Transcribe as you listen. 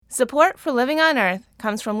Support for Living on Earth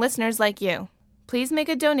comes from listeners like you. Please make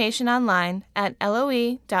a donation online at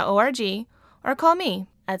loe.org or call me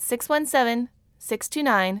at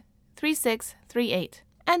 617-629-3638.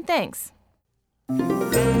 And thanks.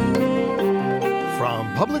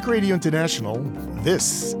 From Public Radio International,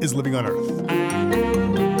 this is Living on Earth.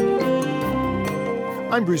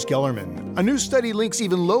 I'm Bruce Gellerman. A new study links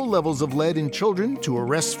even low levels of lead in children to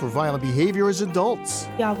arrests for violent behavior as adults.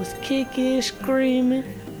 I was kicking, screaming,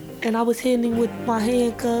 and I was hitting him with my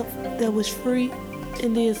handcuff that was free.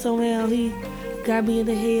 And then somehow he got me in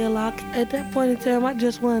the headlock. At that point in time, I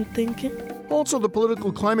just wasn't thinking. Also, the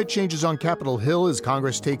political climate changes on Capitol Hill as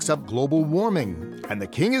Congress takes up global warming. And the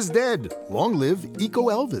king is dead. Long live Eco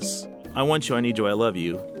Elvis. I Want You, I Need You, I Love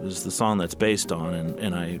You is the song that's based on,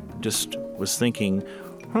 and I just was thinking,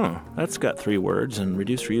 that's got 3 words, and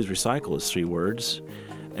reduce, reuse, recycle is 3 words,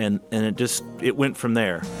 and it went from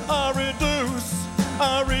there. I reduce,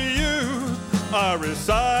 I reuse, I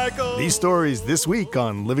recycle. These stories this week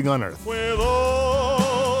on Living on Earth. With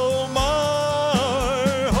all my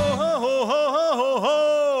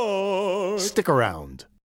heart. Stick around.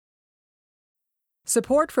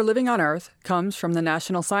 Support for Living on Earth comes from the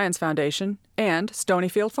National Science Foundation and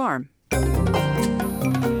Stonyfield Farm.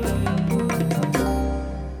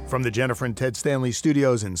 From the Jennifer and Ted Stanley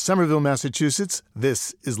studios in Somerville, Massachusetts,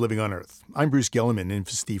 this is Living on Earth. I'm Bruce Gellerman in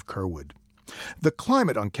for Steve Kerwood. The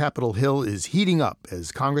climate on Capitol Hill is heating up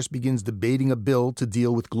as Congress begins debating a bill to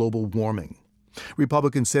deal with global warming.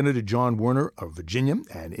 Republican Senator John Warner of Virginia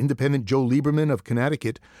and Independent Joe Lieberman of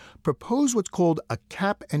Connecticut propose what's called a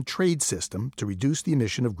cap-and-trade system to reduce the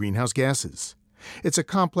emission of greenhouse gases. It's a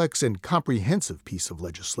complex and comprehensive piece of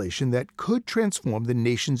legislation that could transform the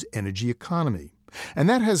nation's energy economy. And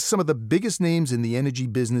that has some of the biggest names in the energy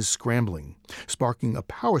business scrambling, sparking a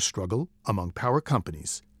power struggle among power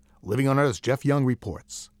companies. Living on Earth's Jeff Young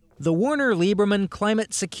reports. The Warner-Lieberman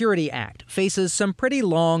Climate Security Act faces some pretty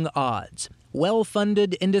long odds.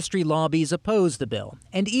 Well-funded industry lobbies oppose the bill,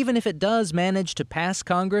 and even if it does manage to pass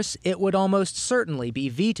Congress, it would almost certainly be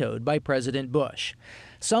vetoed by President Bush.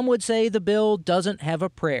 Some would say the bill doesn't have a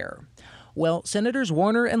prayer. Well, Senators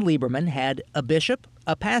Warner and Lieberman had a bishop,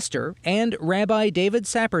 a pastor, and Rabbi David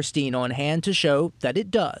Saperstein on hand to show that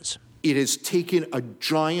it does. It has taken a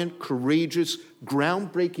giant, courageous,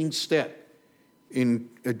 groundbreaking step in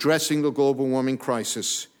addressing the global warming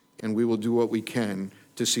crisis, and we will do what we can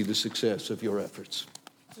to see the success of your efforts.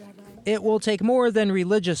 It will take more than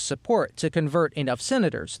religious support to convert enough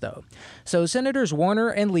senators, though. So Senators Warner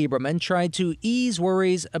and Lieberman tried to ease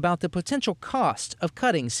worries about the potential cost of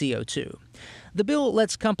cutting CO2. The bill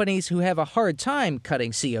lets companies who have a hard time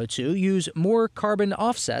cutting CO2 use more carbon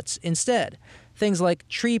offsets instead. Things like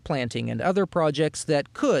tree planting and other projects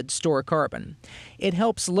that could store carbon. It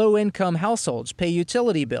helps low-income households pay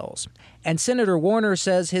utility bills. And Senator Warner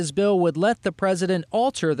says his bill would let the president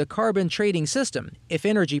alter the carbon trading system if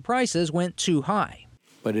energy prices went too high.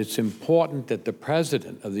 But it's important that the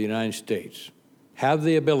president of the United States have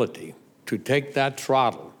the ability to take that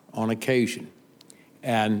throttle on occasion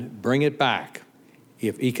and bring it back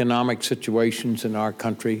if economic situations in our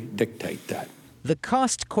country dictate that. The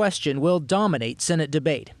cost question will dominate Senate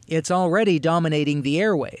debate. It's already dominating the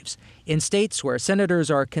airwaves. In states where senators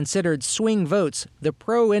are considered swing votes, the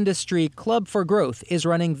pro-industry Club for Growth is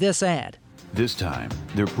running this ad. This time,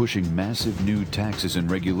 they're pushing massive new taxes and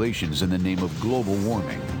regulations in the name of global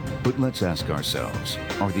warming. But let's ask ourselves,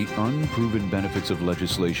 are the unproven benefits of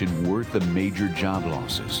legislation worth the major job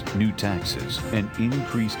losses, new taxes, and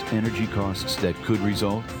increased energy costs that could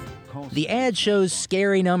result? The ad shows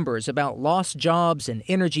scary numbers about lost jobs and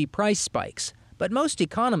energy price spikes, but most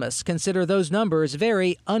economists consider those numbers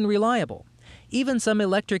very unreliable. Even some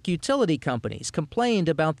electric utility companies complained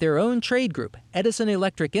about their own trade group, Edison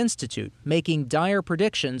Electric Institute, making dire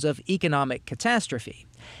predictions of economic catastrophe.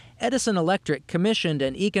 Edison Electric commissioned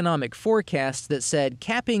an economic forecast that said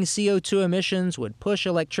capping CO2 emissions would push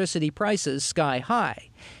electricity prices sky high.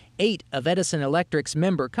 8 of Edison Electric's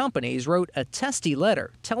member companies wrote a testy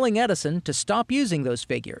letter telling Edison to stop using those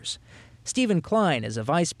figures. Stephen Klein is a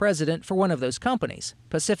vice president for one of those companies,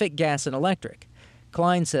 Pacific Gas and Electric.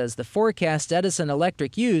 Klein says the forecast Edison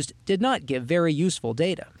Electric used did not give very useful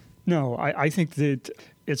data. No, I think that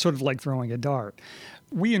it's sort of like throwing a dart.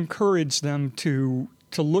 We encourage them to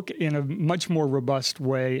look in a much more robust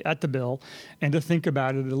way at the bill and to think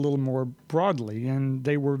about it a little more broadly, and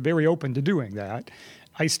they were very open to doing that.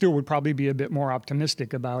 I still would probably be a bit more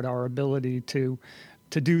optimistic about our ability to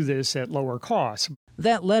do this at lower costs.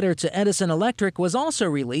 That letter to Edison Electric was also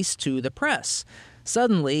released to the press.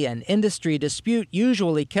 Suddenly, an industry dispute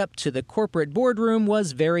usually kept to the corporate boardroom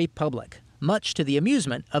was very public. much to the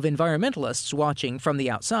amusement of environmentalists watching from the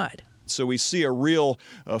outside. So we see a real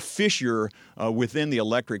fissure within the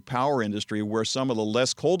electric power industry where some of the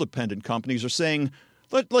less coal-dependent companies are saying,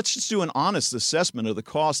 let's just do an honest assessment of the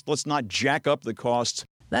cost. Let's not jack up the costs.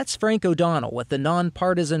 That's Frank O'Donnell with the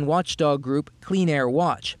nonpartisan watchdog group Clean Air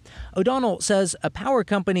Watch. O'Donnell says a power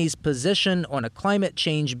company's position on a climate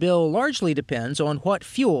change bill largely depends on what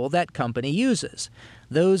fuel that company uses.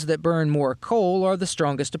 Those that burn more coal are the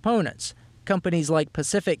strongest opponents. Companies like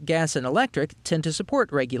Pacific Gas and Electric tend to support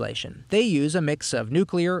regulation. They use a mix of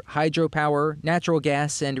nuclear, hydropower, natural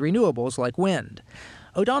gas, and renewables like wind.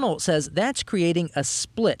 O'Donnell says that's creating a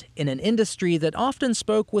split in an industry that often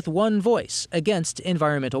spoke with one voice against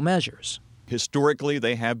environmental measures. Historically,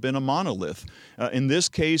 they have been a monolith. In this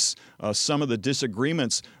case, some of the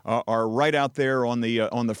disagreements are right out there on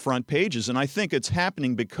the front pages, and I think it's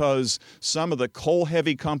happening because some of the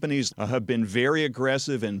coal-heavy companies have been very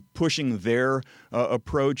aggressive in pushing their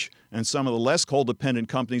approach, and some of the less coal-dependent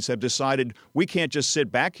companies have decided we can't just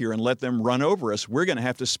sit back here and let them run over us. We're going to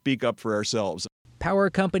have to speak up for ourselves.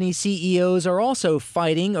 Power company CEOs are also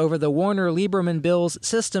fighting over the Warner-Lieberman bill's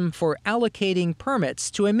system for allocating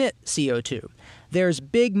permits to emit CO2. There's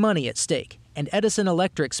big money at stake, and Edison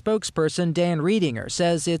Electric spokesperson Dan Riedinger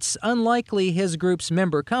says it's unlikely his group's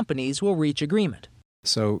member companies will reach agreement.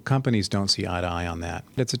 So companies don't see eye to eye on that.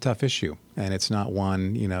 It's a tough issue, and it's not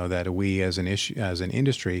one, that we as an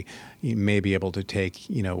industry may be able to take,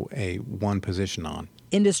 a one position on.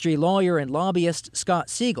 Industry lawyer and lobbyist Scott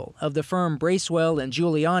Siegel of the firm Bracewell and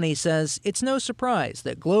Giuliani says it's no surprise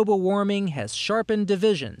that global warming has sharpened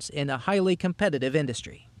divisions in a highly competitive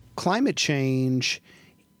industry. Climate change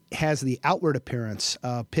has the outward appearance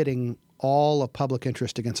of pitting all of public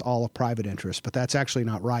interest against all of private interest, but that's actually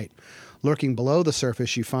not right. Lurking below the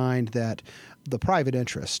surface, you find that the private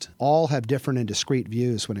interest all have different and discrete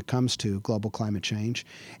views when it comes to global climate change.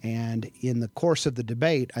 And in the course of the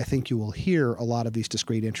debate, I think you will hear a lot of these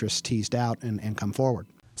discrete interests teased out and come forward.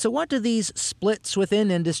 So what do these splits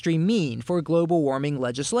within industry mean for global warming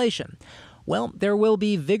legislation? Well, there will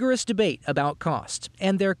be vigorous debate about cost,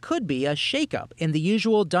 and there could be a shakeup in the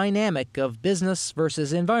usual dynamic of business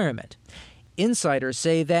versus environment. Insiders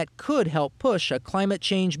say that could help push a climate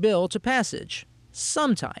change bill to passage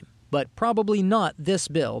sometime, but probably not this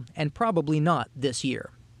bill and probably not this year.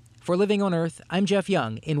 For Living on Earth, I'm Jeff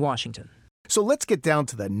Young in Washington. So let's get down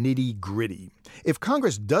to the nitty-gritty. If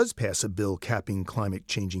Congress does pass a bill capping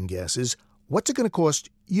climate-changing gases, what's it going to cost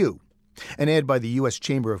you? An ad by the U.S.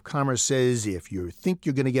 Chamber of Commerce says if you think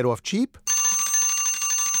you're going to get off cheap,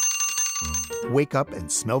 wake up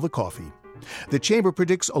and smell the coffee. The Chamber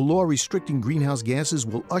predicts a law restricting greenhouse gases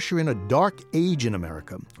will usher in a dark age in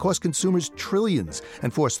America, cost consumers trillions,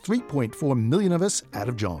 and force 3.4 million of us out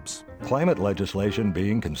of jobs. Climate legislation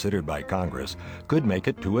being considered by Congress could make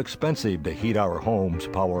it too expensive to heat our homes,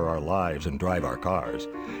 power our lives, and drive our cars.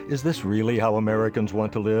 Is this really how Americans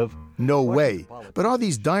want to live? No way. But are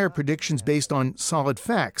these dire predictions based on solid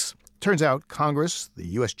facts? Turns out Congress, the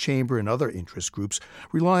U.S. Chamber, and other interest groups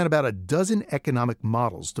rely on about a dozen economic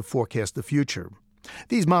models to forecast the future.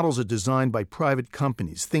 These models are designed by private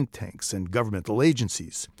companies, think tanks, and governmental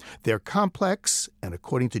agencies. They're complex and,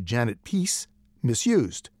 according to Janet Peace,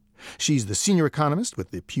 misused. She's the senior economist with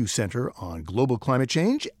the Pew Center on Global Climate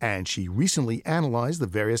Change, and she recently analyzed the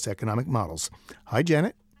various economic models. Hi,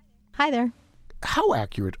 Janet. Hi there. How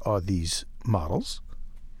accurate are these models?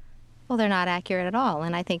 Well, they're not accurate at all,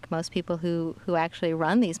 and I think most people who actually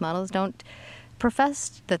run these models don't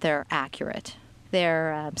profess that they're accurate.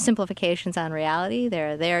 They're simplifications on reality.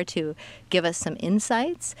 They're there to give us some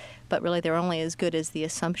insights, but really they're only as good as the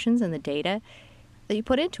assumptions and the data that you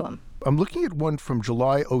put into them. I'm looking at one from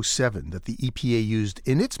July 2007 that the EPA used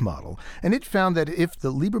in its model, and it found that if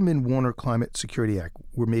the Lieberman-Warner Climate Security Act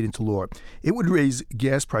were made into law, it would raise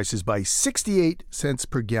gas prices by 68 cents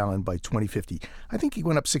per gallon by 2050. I think it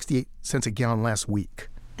went up 68 cents a gallon last week.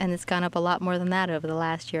 And it's gone up a lot more than that over the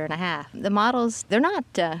last year and a half. The models, they're not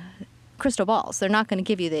crystal balls. They're not going to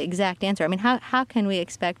give you the exact answer. I mean, how can we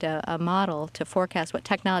expect a model to forecast what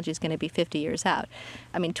technology is going to be 50 years out?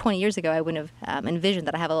 I mean, 20 years ago, I wouldn't have envisioned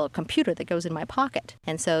that I have a little computer that goes in my pocket.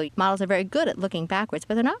 And so models are very good at looking backwards,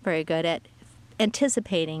 but they're not very good at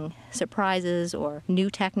anticipating surprises or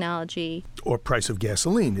new technology. Or price of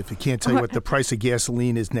gasoline. If it can't tell you what the price of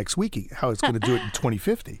gasoline is next week, how it's going to do it in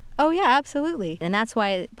 2050. Oh, yeah, absolutely. And that's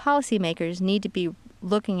why policymakers need to be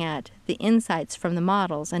looking at the insights from the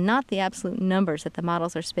models and not the absolute numbers that the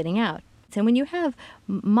models are spitting out. And when you have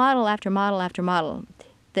model after model after model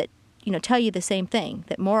that tell you the same thing,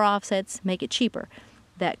 that more offsets make it cheaper,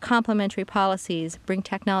 that complementary policies bring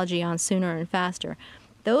technology on sooner and faster,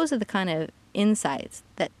 those are the kind of insights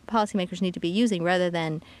that policymakers need to be using rather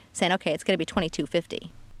than saying, okay, it's going to be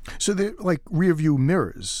 2250. So they're like rear view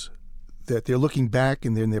mirrors, that they're looking back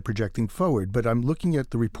and then they're projecting forward. But I'm looking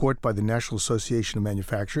at the report by the National Association of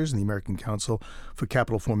Manufacturers and the American Council for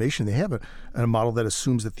Capital Formation. They have a model that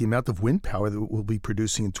assumes that the amount of wind power that we'll be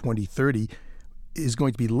producing in 2030 is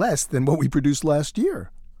going to be less than what we produced last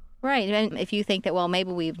year. Right. And if you think that, well,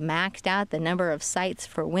 maybe we've maxed out the number of sites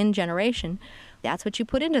for wind generation, that's what you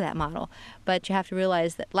put into that model. But you have to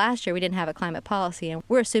realize that last year we didn't have a climate policy, and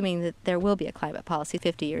we're assuming that there will be a climate policy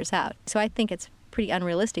 50 years out. So I think it's pretty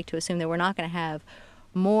unrealistic to assume that we're not going to have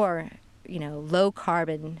more, low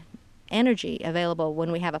carbon energy available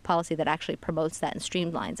when we have a policy that actually promotes that and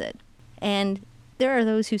streamlines it. And there are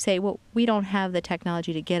those who say, well, we don't have the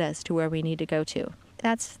technology to get us to where we need to go to.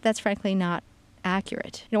 That's frankly not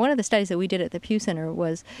accurate. One of the studies that we did at the Pew Center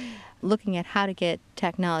was looking at how to get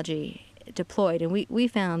technology deployed, and we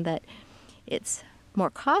found that it's more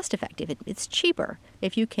cost effective. It's cheaper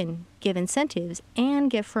if you can give incentives and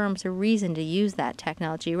give firms a reason to use that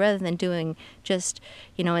technology rather than doing just,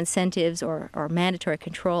 incentives or mandatory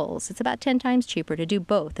controls. It's about 10 times cheaper to do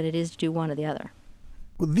both than it is to do one or the other.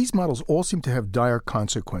 Well, these models all seem to have dire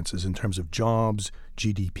consequences in terms of jobs,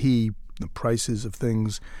 GDP, the prices of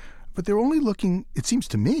things. But they're only looking, it seems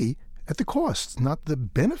to me, at the costs, not the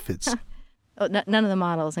benefits. None of the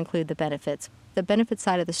models include the benefits. The benefit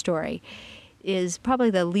side of the story is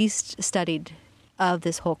probably the least studied of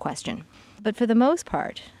this whole question. But for the most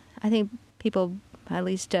part, I think people, at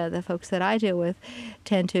least the folks that I deal with,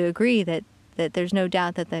 tend to agree that there's no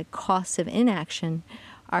doubt that the costs of inaction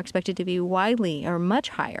are expected to be widely or much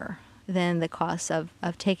higher than the costs of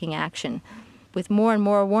taking action. With more and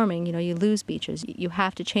more warming, you lose beaches. You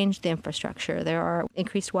have to change the infrastructure. There are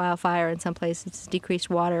increased wildfire in some places, decreased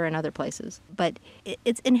water in other places. But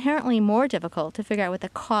it's inherently more difficult to figure out what the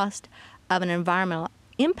cost of an environmental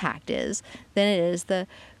impact is than it is the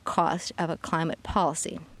cost of a climate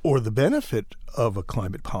policy. Or the benefit of a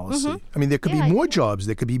climate policy. Mm-hmm. I mean, there could be more jobs.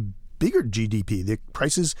 There could be bigger GDP. The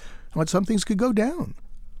prices on some things could go down.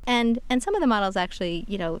 And some of the models actually,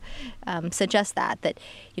 suggest that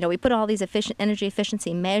we put all these energy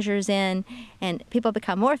efficiency measures in, and people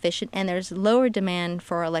become more efficient, and there's lower demand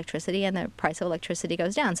for electricity, and the price of electricity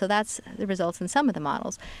goes down. So that's the results in some of the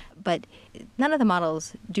models. But none of the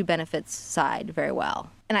models do benefits side very well.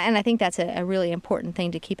 And I think that's a really important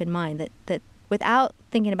thing to keep in mind, that without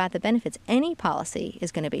thinking about the benefits, any policy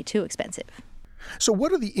is going to be too expensive. So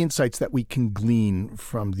what are the insights that we can glean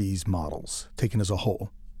from these models, taken as a whole?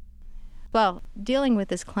 Well, dealing with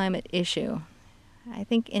this climate issue, I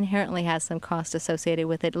think inherently has some cost associated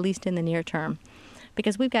with it, at least in the near term,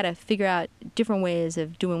 because we've got to figure out different ways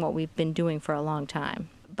of doing what we've been doing for a long time.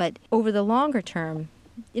 But over the longer term,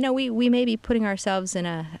 we may be putting ourselves in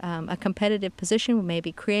a competitive position. We may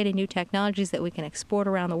be creating new technologies that we can export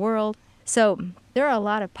around the world. So there are a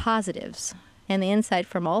lot of positives, and the insight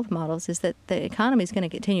from all the models is that the economy is going to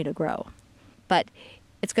continue to grow. But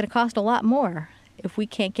it's going to cost a lot more if we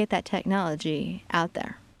can't get that technology out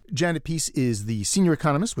there. Janet Peace is the senior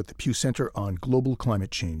economist with the Pew Center on Global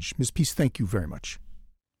Climate Change. Ms. Peace, thank you very much.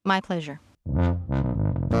 My pleasure.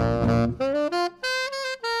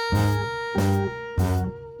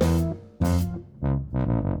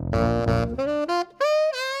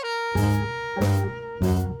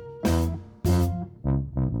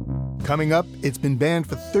 Coming up, it's been banned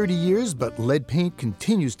for 30 years, but lead paint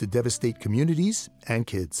continues to devastate communities and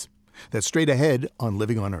kids. That's straight ahead on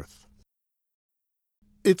Living on Earth.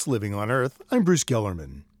 It's Living on Earth. I'm Bruce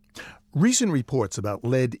Gellerman. Recent reports about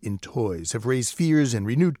lead in toys have raised fears and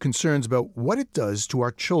renewed concerns about what it does to our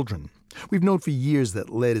children. We've known for years that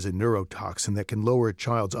lead is a neurotoxin that can lower a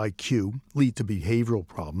child's IQ, lead to behavioral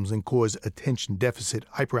problems, and cause attention deficit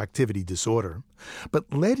hyperactivity disorder.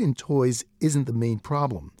 But lead in toys isn't the main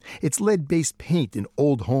problem. It's lead-based paint in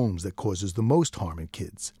old homes that causes the most harm in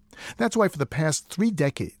kids. That's why for the past 3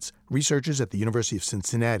 decades, researchers at the University of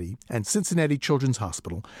Cincinnati and Cincinnati Children's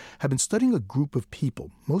Hospital have been studying a group of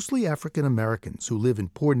people, mostly African Americans, who live in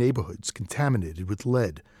poor neighborhoods contaminated with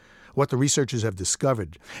lead. What the researchers have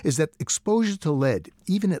discovered is that exposure to lead,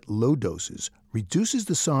 even at low doses, reduces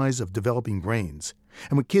the size of developing brains.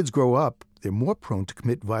 And when kids grow up, they're more prone to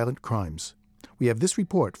commit violent crimes. We have this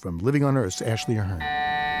report from Living on Earth's Ashley Ahern.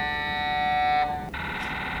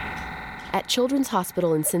 At Children's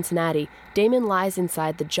Hospital in Cincinnati, Damon lies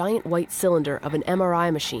inside the giant white cylinder of an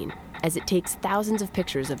MRI machine as it takes thousands of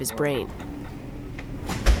pictures of his brain.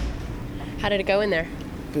 How did it go in there?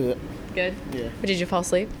 Good. Good? Yeah. But did you fall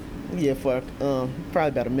asleep? Yeah, for probably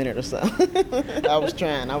about a minute or so. I was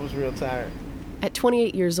trying. I was real tired. At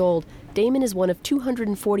 28 years old, Damon is one of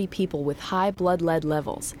 240 people with high blood lead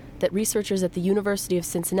levels that researchers at the University of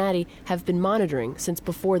Cincinnati have been monitoring since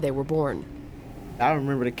before they were born. I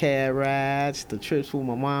remember the cab rides, the trips with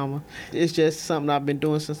my mama. It's just something I've been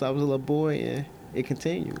doing since I was a little boy, and it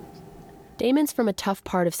continues. Damon's from a tough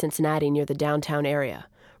part of Cincinnati near the downtown area.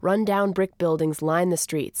 Run-down brick buildings line the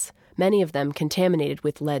streets, many of them contaminated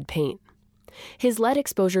with lead paint. His lead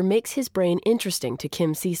exposure makes his brain interesting to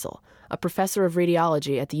Kim Cecil, a professor of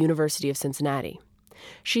radiology at the University of Cincinnati.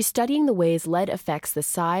 She's studying the ways lead affects the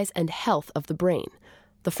size and health of the brain,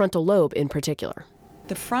 the frontal lobe in particular.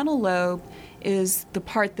 The frontal lobe is the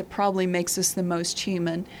part that probably makes us the most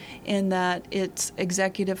human in that it's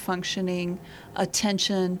executive functioning,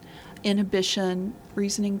 attention, inhibition,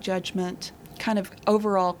 reasoning, judgment, kind of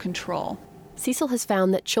overall control. Cecil has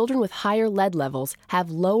found that children with higher lead levels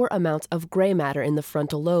have lower amounts of gray matter in the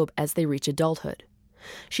frontal lobe as they reach adulthood.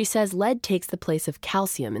 She says lead takes the place of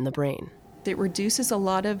calcium in the brain. It reduces a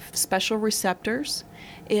lot of special receptors.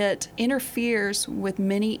 It interferes with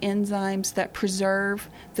many enzymes that preserve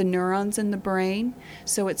the neurons in the brain,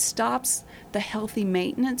 so it stops the healthy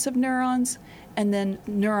maintenance of neurons, and then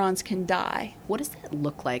neurons can die. What does that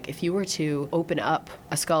look like if you were to open up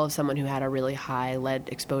a skull of someone who had a really high lead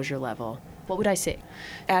exposure level? What would I see?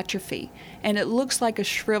 Atrophy. And it looks like a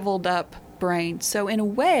shriveled up brain. So in a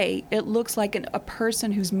way, it looks like a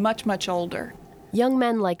person who's much, much older. Young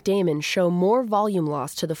men like Damon show more volume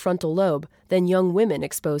loss to the frontal lobe than young women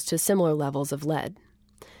exposed to similar levels of lead.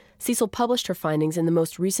 Cecil published her findings in the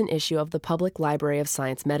most recent issue of the Public Library of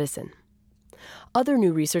Science Medicine. Other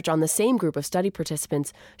new research on the same group of study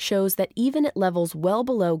participants shows that even at levels well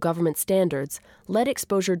below government standards, lead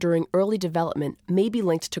exposure during early development may be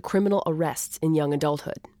linked to criminal arrests in young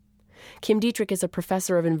adulthood. Kim Dietrich is a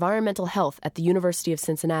professor of environmental health at the University of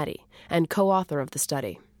Cincinnati and co-author of the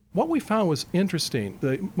study. What we found was interesting.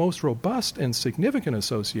 The most robust and significant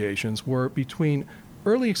associations were between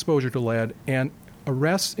early exposure to lead and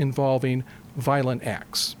arrests involving violent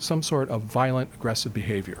acts, some sort of violent, aggressive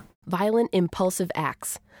behavior. Violent, impulsive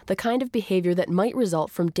acts, the kind of behavior that might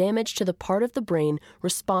result from damage to the part of the brain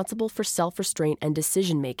responsible for self-restraint and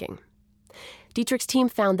decision-making. Dietrich's team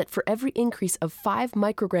found that for every increase of 5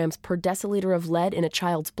 micrograms per deciliter of lead in a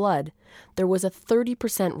child's blood, there was a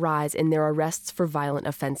 30% rise in their arrests for violent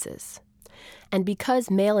offenses. And because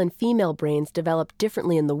male and female brains develop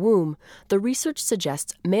differently in the womb, the research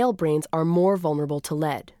suggests male brains are more vulnerable to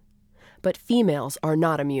lead. But females are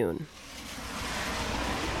not immune.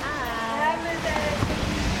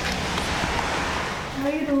 How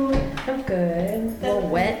you doing? I'm good. A little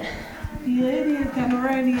wet. Yeah, it is kind of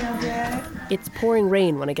rainy out there. It's pouring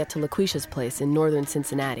rain when I get to LaQuisha's place in northern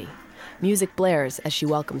Cincinnati. Music blares as she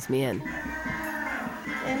welcomes me in.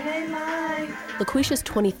 And they lie. LaQuisha's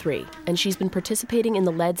 23, and she's been participating in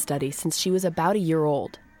the lead study since she was about a year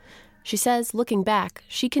old. She says, looking back,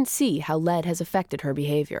 she can see how lead has affected her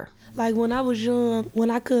behavior. Like when I was young,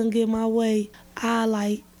 when I couldn't get my way,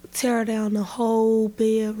 I tear down the whole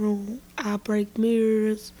bedroom. I break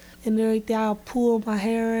mirrors and everything. I'll pull my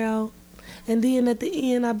hair out. And then at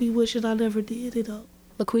the end, I'd be wishing I never did it up.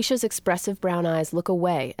 LaQuisha's expressive brown eyes look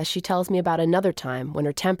away as she tells me about another time when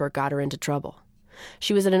her temper got her into trouble.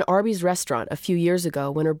 She was at an Arby's restaurant a few years ago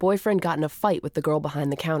when her boyfriend got in a fight with the girl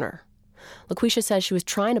behind the counter. LaQuisha says she was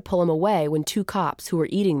trying to pull him away when 2 cops who were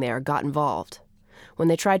eating there got involved. When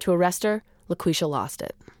they tried to arrest her, LaQuisha lost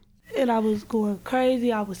it. And I was going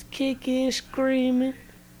crazy. I was kicking, screaming.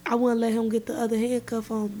 I wouldn't let him get the other handcuff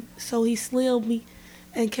on me. So he slammed me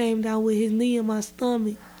and came down with his knee in my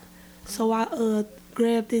stomach. So I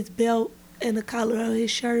grabbed his belt and the collar of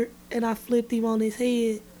his shirt, and I flipped him on his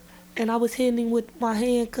head. And I was hitting him with my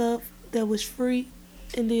handcuff that was free.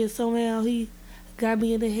 And then somehow he got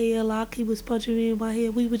me in the headlock. He was punching me in my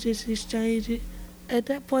head. We would just exchange it. At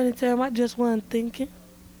that point in time, I just wasn't thinking.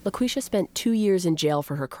 LaQuisha spent 2 years in jail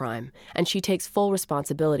for her crime, and she takes full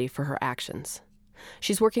responsibility for her actions.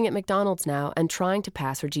 She's working at McDonald's now and trying to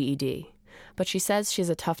pass her GED, but she says she has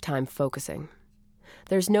a tough time focusing.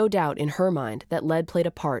 There's no doubt in her mind that lead played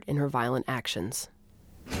a part in her violent actions.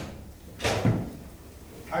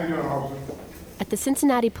 How you doing, officer? At the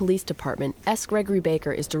Cincinnati Police Department, S. Gregory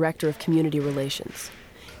Baker is Director of Community Relations.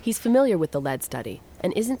 He's familiar with the lead study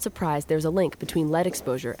and isn't surprised there's a link between lead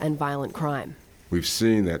exposure and violent crime. We've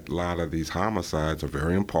seen that a lot of these homicides are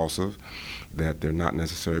very impulsive, that they're not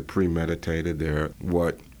necessarily premeditated. They're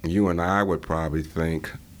what you and I would probably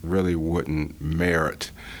think really wouldn't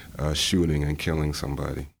merit shooting and killing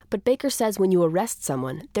somebody. But Baker says when you arrest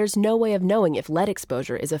someone, there's no way of knowing if lead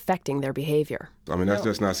exposure is affecting their behavior. I mean, that's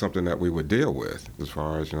just not something that we would deal with as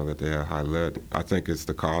far as, that they have high lead. I think it's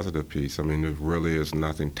the causative piece. I mean, there really is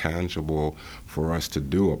nothing tangible for us to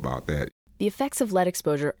do about that. The effects of lead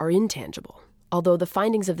exposure are intangible, although the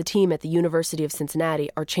findings of the team at the University of Cincinnati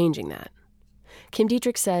are changing that. Kim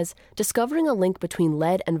Dietrich says discovering a link between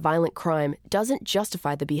lead and violent crime doesn't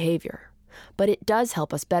justify the behavior, but it does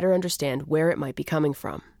help us better understand where it might be coming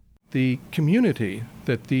from. The community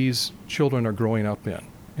that these children are growing up in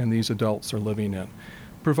and these adults are living in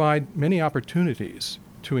provide many opportunities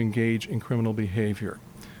to engage in criminal behavior,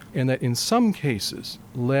 and that in some cases,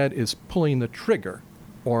 lead is pulling the trigger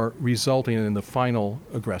or resulting in the final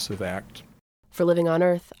aggressive act. For Living on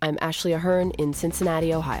Earth, I'm Ashley Ahern in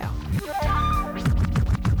Cincinnati, Ohio.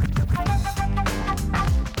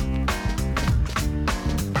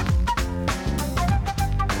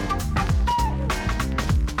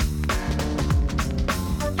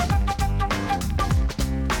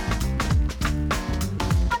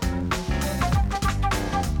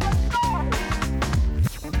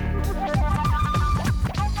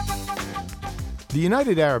 The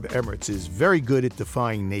United Arab Emirates is very good at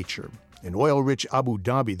defying nature. In oil-rich Abu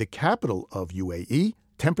Dhabi, the capital of UAE,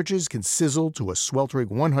 temperatures can sizzle to a sweltering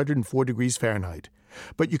 104 degrees Fahrenheit.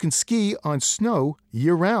 But you can ski on snow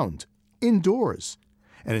year-round, indoors.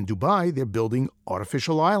 And in Dubai, they're building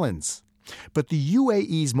artificial islands. But the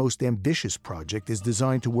UAE's most ambitious project is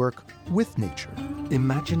designed to work with nature.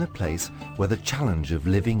 Imagine a place where the challenge of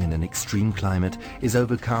living in an extreme climate is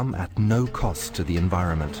overcome at no cost to the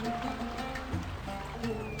environment.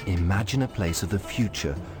 Imagine a place of the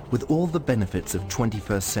future with all the benefits of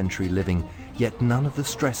 21st century living, yet none of the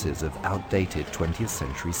stresses of outdated 20th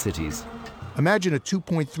century cities. Imagine a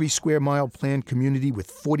 2.3 square mile planned community with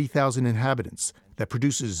 40,000 inhabitants that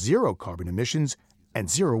produces zero carbon emissions and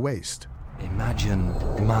zero waste. Imagine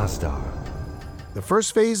Masdar. The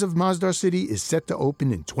first phase of Masdar City is set to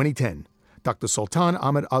open in 2010. Dr. Sultan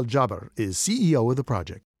Ahmed Al-Jaber is CEO of the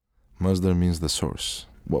project. Masdar means the source.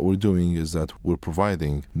 What we're doing is that we're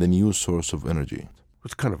providing the new source of energy.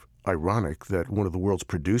 It's kind of ironic that one of the world's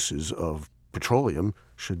producers of petroleum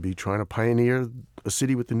should be trying to pioneer a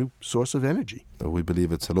city with a new source of energy. We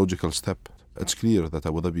believe it's a logical step. It's clear that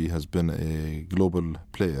Abu Dhabi has been a global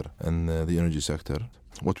player in the energy sector.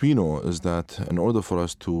 What we know is that in order for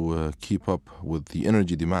us to keep up with the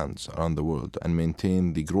energy demands around the world and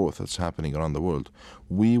maintain the growth that's happening around the world,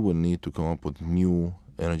 we will need to come up with new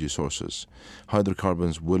energy sources.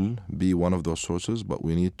 Hydrocarbons will be one of those sources, but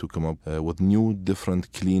we need to come up with new,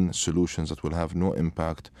 different, clean solutions that will have no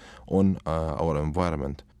impact on our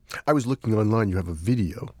environment. I was looking online. You have a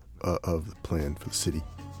video of the plan for the city.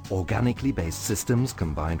 Organically based systems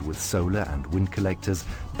combined with solar and wind collectors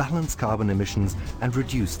balance carbon emissions and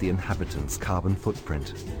reduce the inhabitants' carbon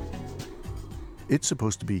footprint. It's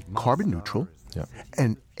supposed to be carbon neutral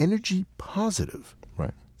and energy positive.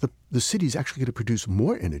 Right. The city is actually going to produce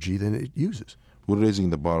more energy than it uses. We're raising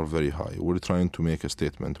the bar very high. We're trying to make a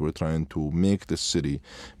statement. We're trying to make this city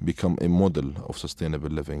become a model of sustainable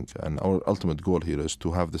living. And our ultimate goal here is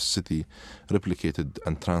to have the city replicated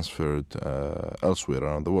and transferred elsewhere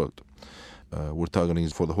around the world. We're targeting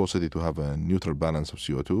for the whole city to have a neutral balance of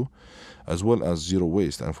CO2, as well as zero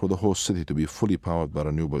waste, and for the whole city to be fully powered by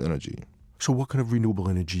renewable energy. So what kind of renewable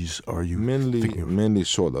energies are you thinking of? Mainly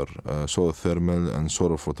solar, solar thermal and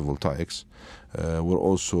solar photovoltaics. We're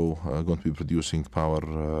also going to be producing power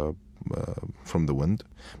from the wind.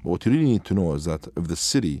 But what you really need to know is that if the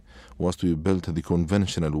city was to be built the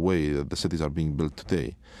conventional way that the cities are being built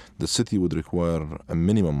today, the city would require a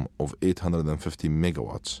minimum of 850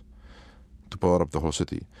 megawatts to power up the whole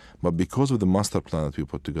city. But because of the master plan that we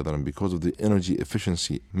put together and because of the energy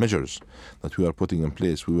efficiency measures that we are putting in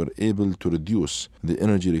place, we were able to reduce the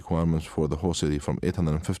energy requirements for the whole city from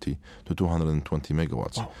 850 to 220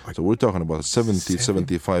 megawatts. Wow. So we're talking about a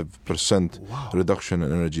 75% reduction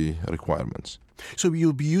in energy requirements. So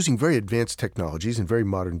you'll be using very advanced technologies and very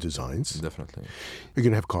modern designs. Definitely. You're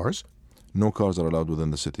going to have cars? No cars are allowed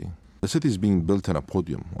within the city. The city is being built on a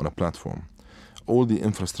podium, on a platform. All the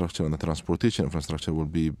infrastructure and the transportation infrastructure will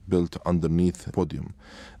be built underneath the podium.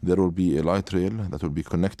 There will be a light rail that will be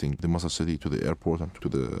connecting the Masdar city to the airport and to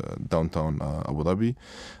the downtown Abu Dhabi.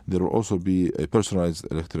 There will also be a personalized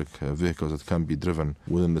electric vehicles that can be driven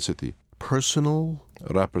within the city. Personal?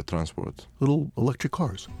 Rapid transport. Little electric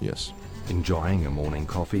cars? Yes. Enjoying a morning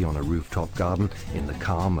coffee on a rooftop garden in the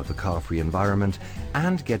calm of a car-free environment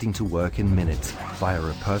and getting to work in minutes via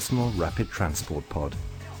a personal rapid transport pod.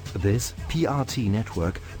 This PRT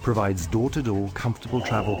network provides door-to-door comfortable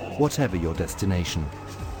travel, whatever your destination.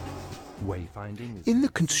 Wayfinding is In the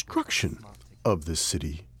construction of this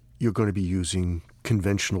city, you're going to be using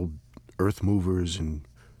conventional earth movers and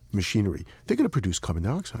machinery. They're going to produce carbon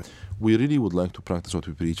dioxide. We really would like to practice what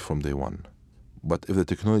we preach from day one. But if the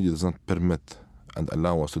technology does not permit and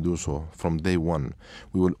allow us to do so from day one,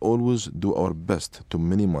 we will always do our best to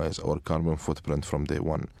minimize our carbon footprint from day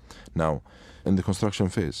one. Now, in the construction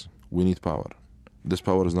phase, we need power. This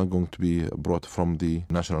power is not going to be brought from the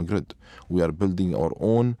national grid. We are building our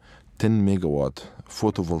own 10 megawatt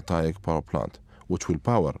photovoltaic power plant, which will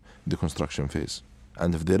power the construction phase.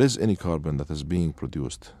 And if there is any carbon that is being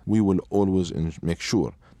produced, we will always make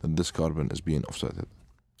sure that this carbon is being offsetted.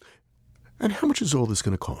 And how much is all this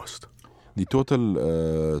going to cost? The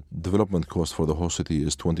total development cost for the whole city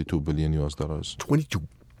is $22 billion. $22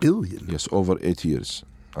 billion? Yes, over 8 years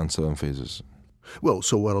and 7 phases. Well,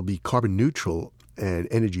 so what'll be carbon neutral and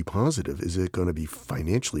energy positive, is it going to be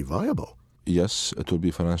financially viable? Yes, it will be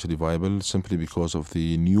financially viable simply because of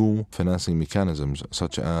the new financing mechanisms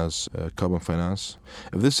such as carbon finance.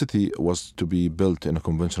 If this city was to be built in a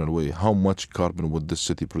conventional way, how much carbon would this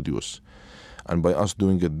city produce? And by us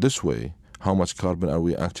doing it this way, how much carbon are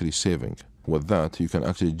we actually saving? With that, you can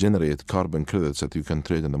actually generate carbon credits that you can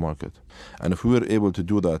trade in the market. And if we were able to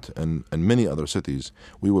do that in many other cities,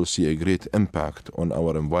 we will see a great impact on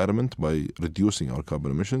our environment by reducing our carbon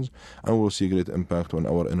emissions, and we will see a great impact on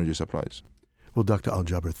our energy supplies. Well, Dr.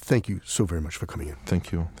 Al-Jaber, thank you so very much for coming in.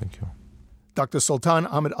 Thank you. Thank you. Dr. Sultan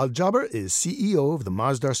Ahmed Al-Jaber is CEO of the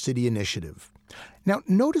Masdar City Initiative. Now,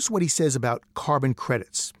 notice what he says about carbon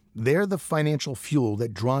credits. They're the financial fuel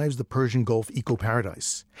that drives the Persian Gulf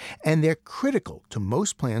eco-paradise, and they're critical to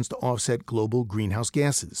most plans to offset global greenhouse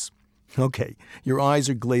gases. Okay, your eyes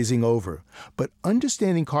are glazing over, but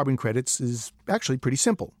understanding carbon credits is actually pretty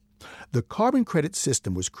simple. The carbon credit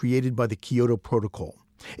system was created by the Kyoto Protocol.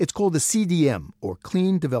 It's called the CDM, or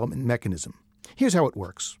Clean Development Mechanism. Here's how it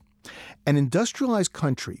works. An industrialized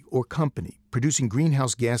country or company producing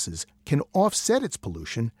greenhouse gases can offset its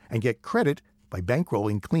pollution and get credit by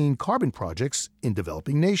bankrolling clean carbon projects in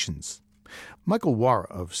developing nations. Michael Wara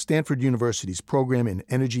of Stanford University's Program in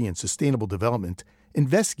Energy and Sustainable Development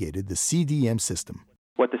investigated the CDM system.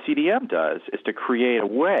 What the CDM does is to create a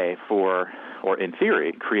way for, or in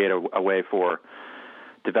theory, create a way for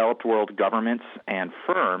developed world governments and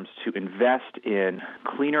firms to invest in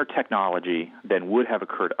cleaner technology than would have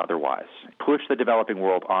occurred otherwise. Push the developing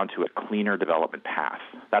world onto a cleaner development path.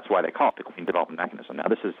 That's why they call it the Clean Development Mechanism. Now,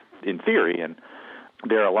 this is in theory, and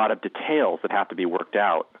there are a lot of details that have to be worked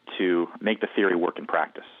out to make the theory work in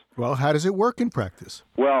practice. Well, how does it work in practice?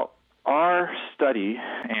 Well, our study,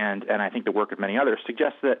 and I think the work of many others,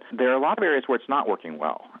 suggests that there are a lot of areas where it's not working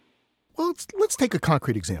well. Well, let's take a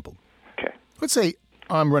concrete example. Okay. Let's say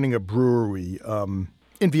I'm running a brewery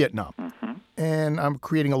in Vietnam, and I'm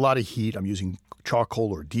creating a lot of heat. I'm using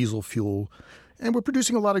charcoal or diesel fuel, and we're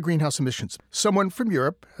producing a lot of greenhouse emissions. Someone from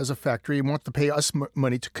Europe has a factory and wants to pay us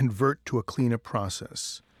money to convert to a cleaner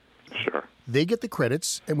process. Sure. They get the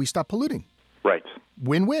credits, and we stop polluting. Right.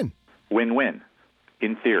 Win-win. Win-win,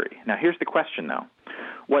 in theory. Now, here's the question, though.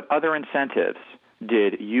 What other incentives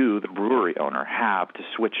did you, the brewery owner, have to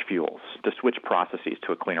switch fuels, to switch processes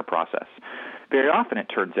to a cleaner process? Very often, it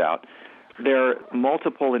turns out, there are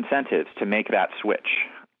multiple incentives to make that switch.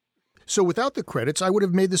 So without the credits, I would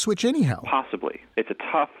have made the switch anyhow. Possibly. It's a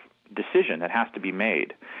tough decision that has to be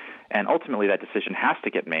made. And ultimately, that decision has to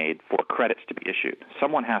get made for credits to be issued.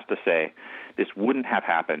 Someone has to say, this wouldn't have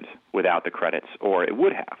happened without the credits, or it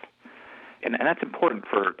would have. And that's important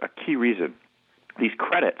for a key reason. These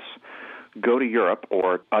credits go to Europe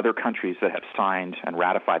or other countries that have signed and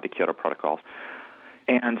ratified the Kyoto Protocols,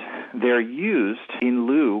 and they're used in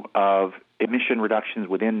lieu of emission reductions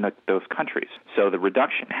within those countries. So the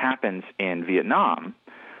reduction happens in Vietnam,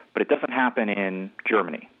 but it doesn't happen in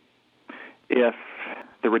Germany. If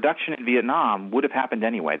the reduction in Vietnam would have happened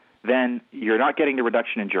anyway, then you're not getting the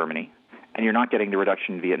reduction in Germany, and you're not getting the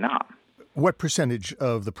reduction in Vietnam. What percentage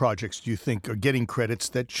of the projects do you think are getting credits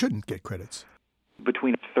that shouldn't get credits?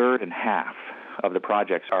 Between a third and half of the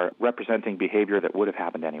projects are representing behavior that would have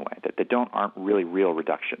happened anyway, that aren't really real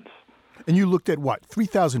reductions. And you looked at what,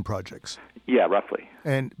 3,000 projects? Yeah, roughly.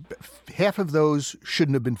 And half of those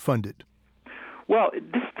shouldn't have been funded. Well,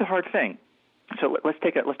 this is the hard thing. So let's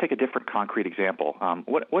take a different concrete example.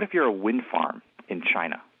 What if you're a wind farm in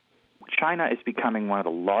China? China is becoming one of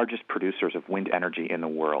the largest producers of wind energy in the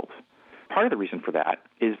world. Part of the reason for that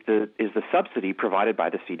is the subsidy provided by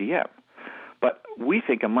the CDM. But we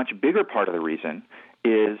think a much bigger part of the reason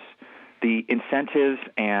is the incentives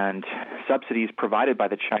and subsidies provided by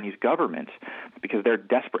the Chinese government, because they're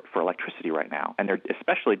desperate for electricity right now, and they're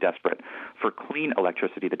especially desperate for clean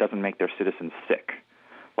electricity that doesn't make their citizens sick,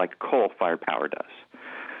 like coal-fired power does.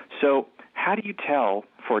 So how do you tell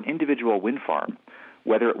for an individual wind farm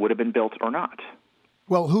whether it would have been built or not?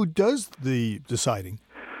 Well, who does the deciding?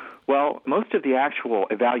 Well, most of the actual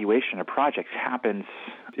evaluation of projects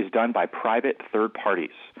is done by private third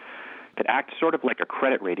parties that act sort of like a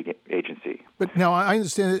credit rating agency. But now I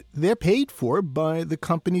understand that they're paid for by the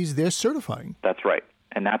companies they're certifying. That's right.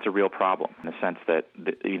 And that's a real problem in the sense that,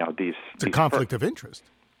 these... It's a conflict of interest.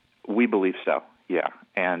 We believe so, yeah.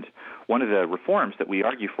 And one of the reforms that we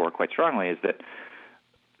argue for quite strongly is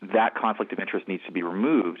that conflict of interest needs to be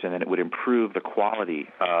removed, and then it would improve the quality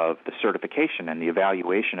of the certification and the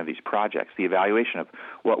evaluation of these projects, the evaluation of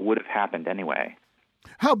what would have happened anyway.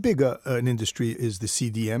 How big an industry is the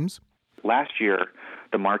CDMs? Last year,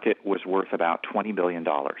 the market was worth about $20 billion.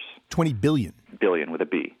 $20 billion? Billion with a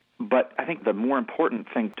B. But I think the more important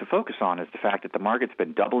thing to focus on is the fact that the market's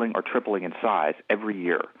been doubling or tripling in size every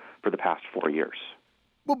year for the past 4 years.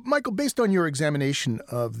 Well, Michael, based on your examination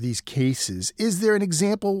of these cases, is there an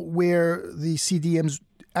example where the CDMs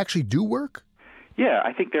actually do work? Yeah,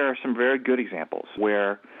 I think there are some very good examples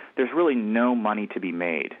where there's really no money to be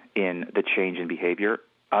made in the change in behavior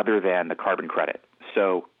other than the carbon credit.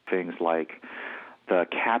 So things like the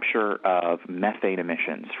capture of methane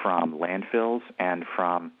emissions from landfills and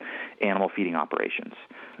from animal feeding operations.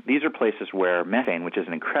 These are places where methane, which is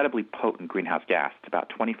an incredibly potent greenhouse gas, it's about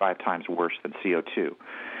 25 times worse than CO2,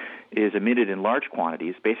 is emitted in large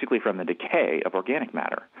quantities basically from the decay of organic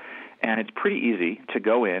matter. And it's pretty easy to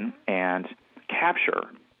go in and capture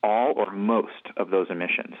all or most of those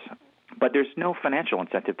emissions. But there's no financial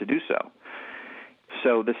incentive to do so.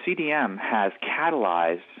 So the CDM has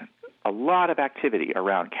catalyzed a lot of activity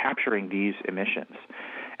around capturing these emissions.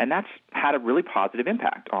 And that's had a really positive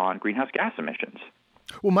impact on greenhouse gas emissions.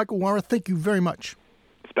 Well, Michael Warra, thank you very much.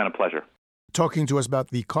 It's been a pleasure. Talking to us about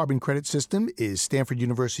the carbon credit system is Stanford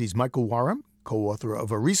University's Michael Warra, co-author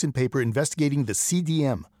of a recent paper investigating the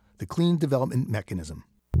CDM, the Clean Development Mechanism.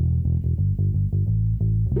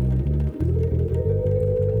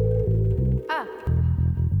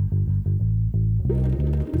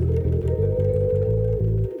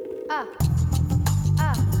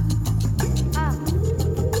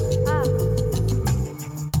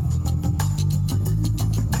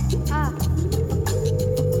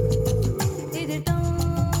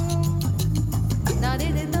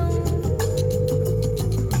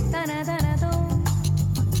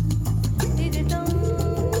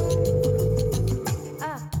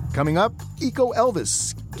 Coming up, Eco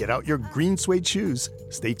Elvis. Get out your green suede shoes.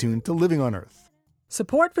 Stay tuned to Living on Earth.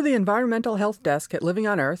 Support for the Environmental Health Desk at Living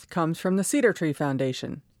on Earth comes from the Cedar Tree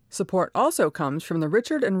Foundation. Support also comes from the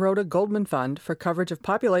Richard and Rhoda Goldman Fund for coverage of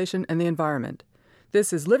population and the environment.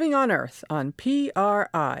 This is Living on Earth on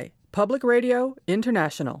PRI, Public Radio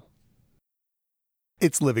International.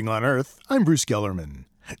 It's Living on Earth. I'm Bruce Gellerman.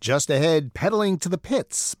 Just ahead, pedaling to the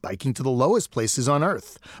pits, biking to the lowest places on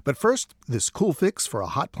Earth. But first, this cool fix for a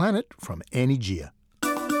hot planet from Annie Gia.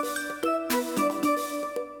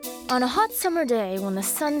 On a hot summer day when the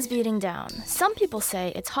sun's beating down, some people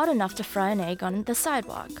say it's hot enough to fry an egg on the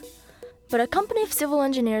sidewalk. But a company of civil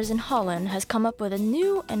engineers in Holland has come up with a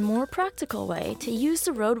new and more practical way to use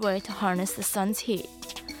the roadway to harness the sun's heat.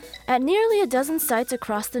 At nearly a dozen sites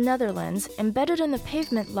across the Netherlands, embedded in the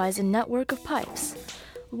pavement lies a network of pipes.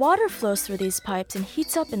 Water flows through these pipes and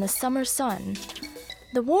heats up in the summer sun.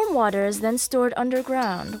 The warm water is then stored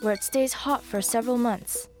underground, where it stays hot for several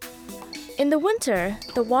months. In the winter,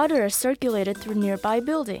 the water is circulated through nearby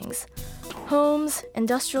buildings, homes,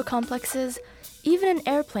 industrial complexes, even an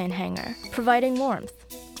airplane hangar, providing warmth.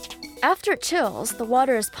 After it chills, the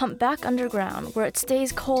water is pumped back underground, where it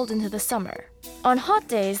stays cold into the summer. On hot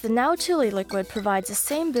days, the now chilly liquid provides the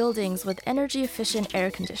same buildings with energy-efficient air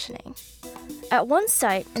conditioning. At one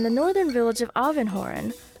site in the northern village of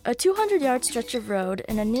Avenhoorn, a 200-yard stretch of road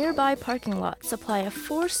and a nearby parking lot supply a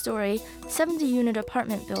 4-story, 70-unit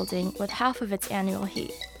apartment building with half of its annual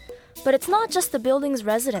heat. But it's not just the building's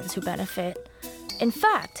residents who benefit. In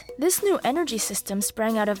fact, this new energy system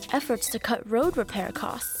sprang out of efforts to cut road repair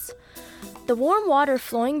costs. The warm water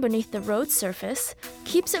flowing beneath the road surface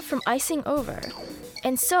keeps it from icing over,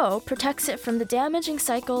 and so protects it from the damaging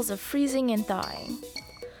cycles of freezing and thawing.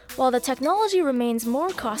 While the technology remains more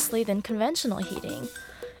costly than conventional heating,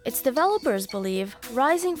 its developers believe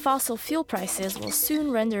rising fossil fuel prices will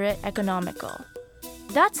soon render it economical.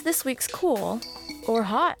 That's this week's cool, or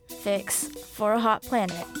hot, fix for a hot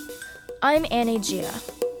planet. I'm Annie Gia.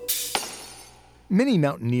 Many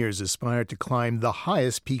mountaineers aspire to climb the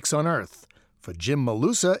highest peaks on Earth. For Jim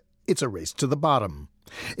Malusa, it's a race to the bottom.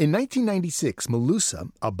 In 1996, Malusa,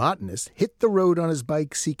 a botanist, hit the road on his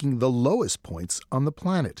bike seeking the lowest points on the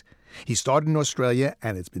planet. He started in Australia,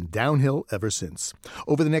 and it's been downhill ever since.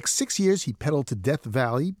 Over the next 6 years, he pedaled to Death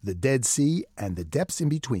Valley, the Dead Sea, and the depths in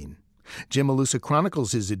between. Jim Malusa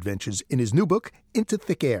chronicles his adventures in his new book, Into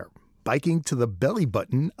Thick Air, Biking to the Belly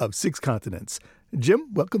Button of 6 Continents.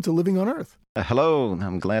 Jim, welcome to Living on Earth. Hello,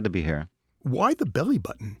 I'm glad to be here. Why the belly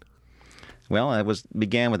button? Well, I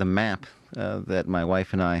began with a map that my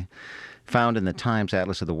wife and I found in the Times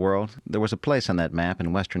Atlas of the World. There was a place on that map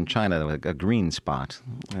in western China, a green spot,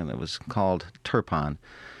 and it was called Turpan.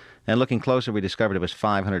 And looking closer, we discovered it was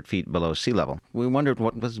 500 feet below sea level. We wondered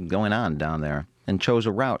what was going on down there and chose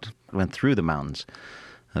a route. Went through the mountains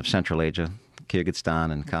of Central Asia,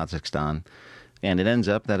 Kyrgyzstan and Kazakhstan, and it ends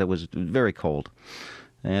up that it was very cold.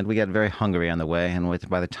 And we got very hungry on the way, and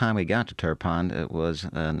by the time we got to Turpan, it was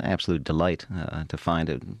an absolute delight to find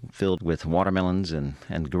it filled with watermelons and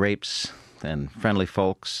grapes and friendly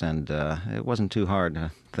folks, and it wasn't too hard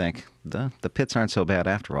to think. The pits aren't so bad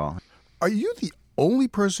after all. Are you the only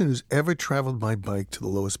person who's ever traveled by bike to the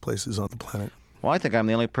lowest places on the planet? Well, I think I'm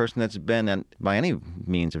the only person that's been by any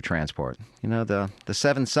means of transport. You know, the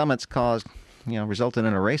 7 summits resulted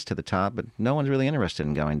in a race to the top, but no one's really interested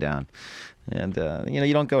in going down. And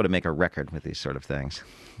you don't go to make a record with these sort of things.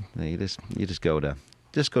 You just go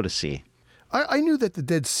to see. I knew that the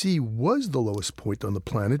Dead Sea was the lowest point on the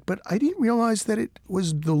planet, but I didn't realize that it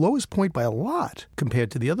was the lowest point by a lot compared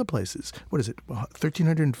to the other places. What is it,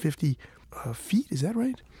 1,350 feet? Is that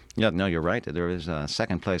right? Yeah, no, you're right. There is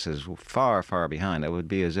second place is far, far behind. It would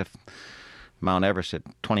be as if Mount Everest at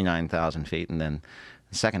 29,000 feet, and then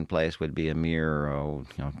second place would be a mere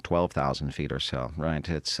 12,000 feet or so, right?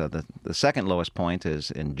 It's the second lowest point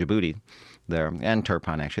is in Djibouti there, and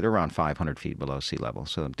Turpan, actually. They're around 500 feet below sea level,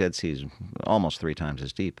 so Dead Sea is almost 3 times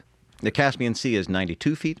as deep. The Caspian Sea is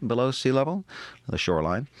 92 feet below sea level, the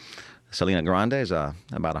shoreline. Salina Grande is about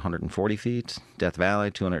 140 feet. Death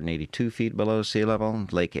Valley, 282 feet below sea level.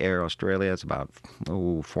 Lake Eyre, Australia, is about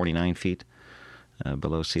 49 feet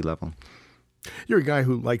below sea level. You're a guy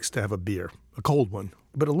who likes to have a beer, a cold one.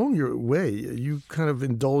 But along your way, you kind of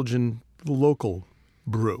indulge in the local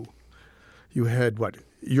brew. You had,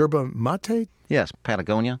 yerba mate? Yes,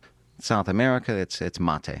 Patagonia. South America, it's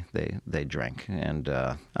mate they drink. And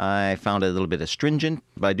I found it a little bit astringent,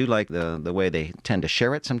 but I do like the way they tend to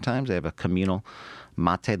share it sometimes. They have a communal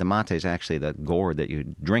mate. The mate is actually the gourd that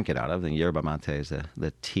you drink it out of. The yerba mate is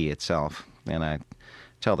the tea itself. And I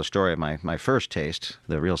tell the story of my first taste.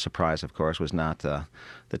 The real surprise, of course, was not the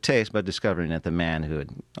taste, but discovering that the man who had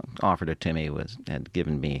offered it to me had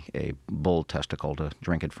given me a bull testicle to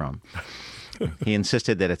drink it from. He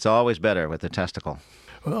insisted that it's always better with the testicle.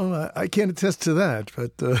 Well, I can't attest to that,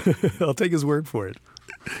 but I'll take his word for it.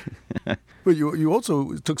 But you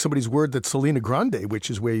also took somebody's word that Salina Grande,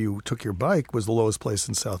 which is where you took your bike, was the lowest place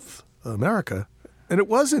in South America, and it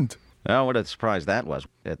wasn't. Well, what a surprise that was.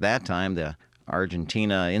 At that time, the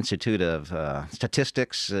Argentina Institute of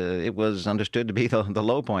Statistics, it was understood to be the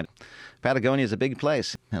low point. Patagonia is a big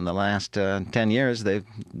place. In the last 10 years, they've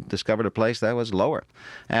discovered a place that was lower.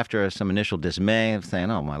 After some initial dismay of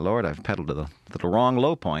saying, oh, my Lord, I've pedaled to the wrong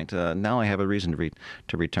low point, now I have a reason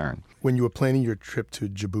to return. When you were planning your trip to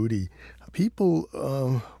Djibouti,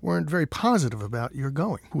 people weren't very positive about your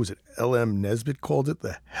going. Who was it? L.M. Nesbitt called it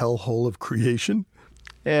the hellhole of creation?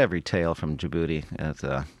 Every tale from Djibouti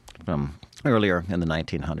from earlier in the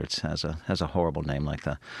 1900s has a horrible name like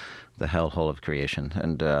the hellhole of creation.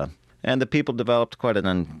 And the people developed quite an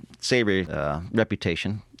unsavory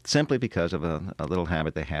reputation simply because of a little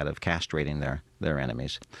habit they had of castrating their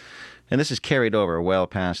enemies. And this is carried over well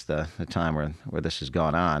past the time where this has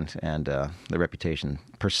gone on, and the reputation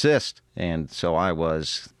persists. And so I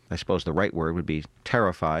suppose the right word would be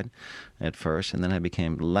terrified at first, and then I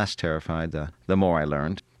became less terrified the more I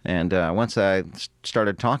learned. And once I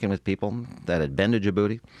started talking with people that had been to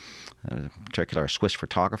Djibouti, in particular a Swiss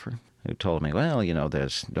photographer, who told me, well,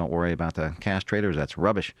 don't worry about the castrators, that's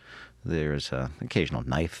rubbish. There's occasional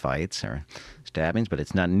knife fights or stabbings, but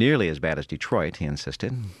it's not nearly as bad as Detroit, he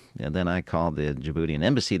insisted. And then I called the Djiboutian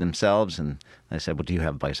embassy themselves, and I said, well, do you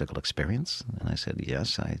have bicycle experience? And I said,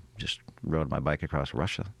 yes, I just rode my bike across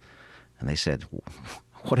Russia. And they said,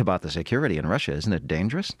 what about the security in Russia? Isn't it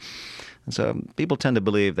dangerous? And so people tend to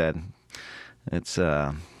believe that it's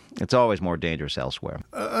always more dangerous elsewhere.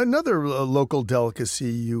 Another local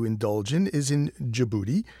delicacy you indulge in is in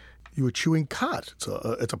Djibouti. You were chewing khat.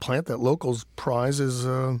 It's a plant that locals prize as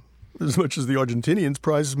much as the Argentinians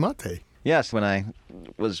prize mate. Yes, when I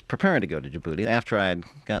was preparing to go to Djibouti. After I had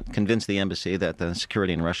got convinced the embassy that the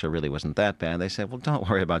security in Russia really wasn't that bad, they said, well, don't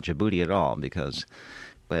worry about Djibouti at all, because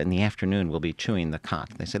in the afternoon we'll be chewing the khat.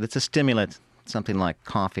 They said it's a stimulant, something like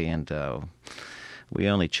coffee, and we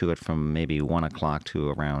only chew it from maybe 1 o'clock to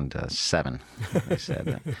around 7, they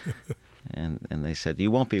said. And they said,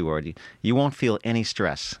 you won't be worried. You won't feel any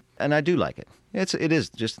stress. And I do like it. It is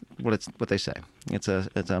just what they say. It's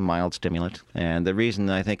a mild stimulant, and the reason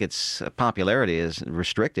I think its popularity is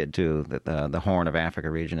restricted to the Horn of Africa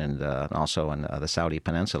region and also in the Saudi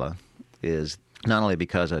Peninsula is not only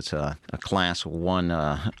because it's a class 1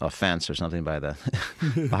 offense or something by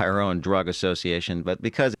our own drug association, but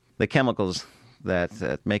because the chemicals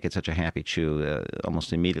that make it such a happy chew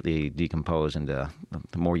almost immediately decompose into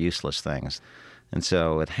the more useless things. And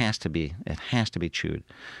so it has to be chewed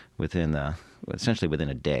essentially within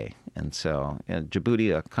a day. And so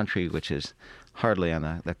Djibouti, a country which is hardly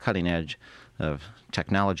on the cutting edge of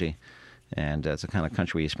technology, and it's a kind of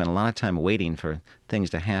country where you spend a lot of time waiting for things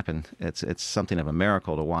to happen. It's something of a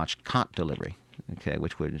miracle to watch khat delivery, okay,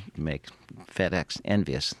 which would make FedEx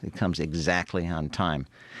envious. It comes exactly on time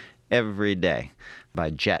every day by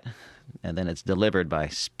jet. And then it's delivered by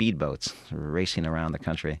speedboats racing around the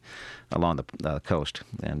country along the coast.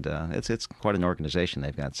 And it's quite an organization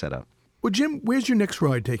they've got set up. Well, Jim, where's your next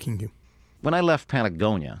ride taking you? When I left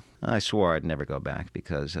Patagonia, I swore I'd never go back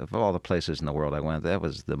because of all the places in the world I went, that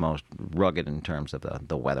was the most rugged in terms of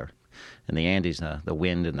the weather. In the Andes, the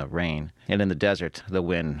wind and the rain. And in the desert, the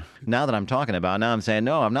wind. Now that I'm talking about it, now I'm saying,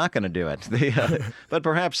 no, I'm not going to do it. But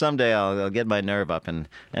perhaps someday I'll get my nerve up and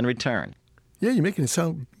return. Yeah, you're making it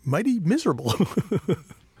sound mighty miserable.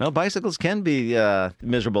 Well, bicycles can be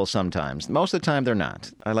miserable sometimes. Most of the time, they're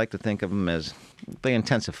not. I like to think of them as they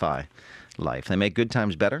intensify life. They make good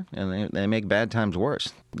times better, and they make bad times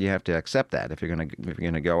worse. You have to accept that if you're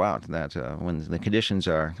going to go out. That when the conditions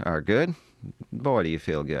are good, boy, do you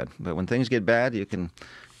feel good. But when things get bad, you can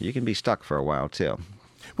be stuck for a while too.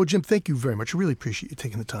 Well, Jim, thank you very much. I really appreciate you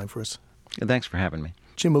taking the time for us. And thanks for having me.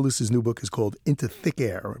 Jim Malus's new book is called Into Thick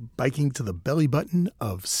Air, Biking to the Belly Button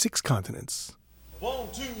of 6 Continents.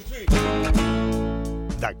 1, 2, 3.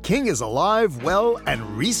 The king is alive, well, and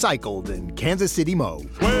recycled in Kansas City, Mo.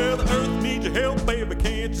 Well, the earth needs your help, baby,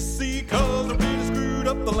 can't you see? 'Cause they're really screwed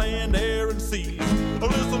up the land, air, and sea.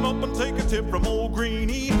 Listen up and take a tip from old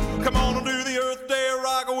Greenie. Come on and do the Earth Day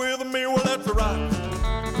rock with me, well, that's right.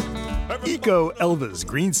 Eco Elvis,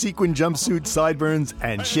 green sequin jumpsuit, sideburns,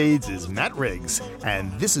 and shades is Matt Riggs.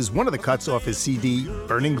 And this is one of the cuts off his CD,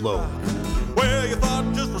 Burning Globe. Well, you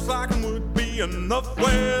thought just recycling would be enough.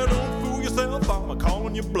 Well, don't fool yourself, I'm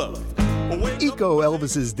calling you bluff. Eco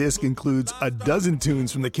Elvis's disc includes a dozen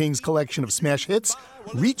tunes from the King's collection of smash hits,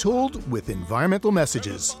 retooled with environmental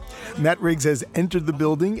messages. Matt Riggs has entered the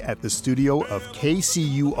building at the studio of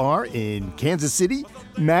KCUR in Kansas City.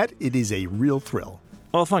 Matt, it is a real thrill.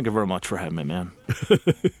 Well, thank you very much for having me, man.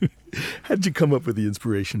 How did you come up with the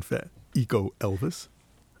inspiration for Eco Elvis?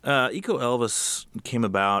 Eco Elvis came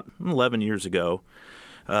about 11 years ago.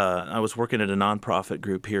 I was working at a nonprofit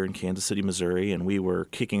group here in Kansas City, Missouri, and we were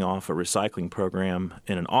kicking off a recycling program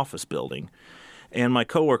in an office building. And my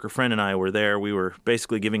coworker friend and I were there. We were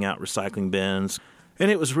basically giving out recycling bins,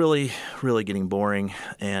 and it was really, really getting boring.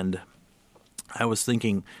 And I was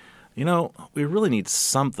thinking, you know, we really need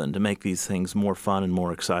something to make these things more fun and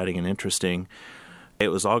more exciting and interesting. It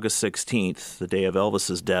was August 16th, the day of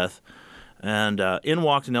Elvis's death, and in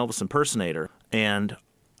walked an Elvis impersonator. And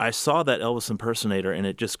I saw that Elvis impersonator, and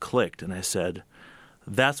it just clicked, and I said,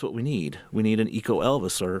 that's what we need. We need an Eco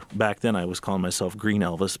Elvis, or back then I was calling myself Green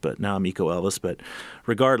Elvis, but now I'm Eco Elvis. But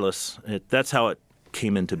regardless, that's how it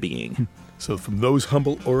came into being. So from those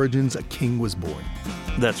humble origins, a king was born.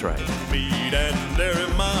 That's right. Meat and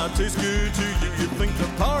dairy might taste good to you. You think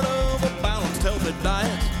they're part of a balanced, healthy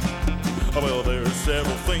diet? Well, there are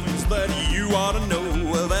several things that you ought to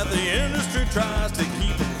know that the industry tries to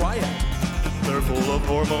keep it quiet. They're full of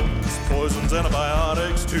hormones, poisons,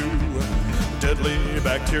 antibiotics too. Deadly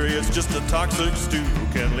bacteria, it's just a toxic stew.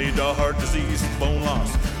 Can lead to heart disease, bone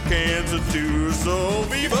loss, cancer too. So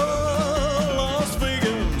viva Las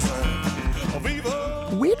Vegas,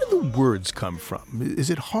 viva. Where do the words come from?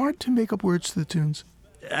 Is it hard to make up words to the tunes?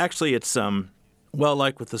 Actually, it's, well,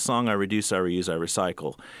 like with the song I Reduce, I Reuse, I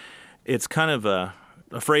Recycle, it's kind of a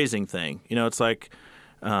phrasing thing. You know, it's like,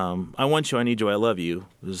 I Want You, I Need You, I Love You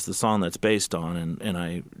is the song that's based on, and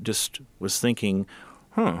I just was thinking,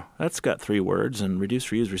 that's got 3 words, and Reduce,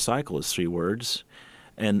 Reuse, Recycle is 3 words,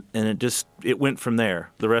 and it went from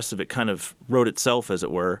there. The rest of it kind of wrote itself, as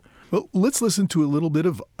it were. Well, let's listen to a little bit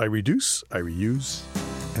of I Reduce, I Reuse,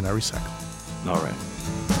 and I Recycle. All right.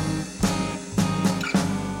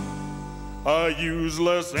 I use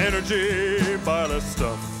less energy, buy less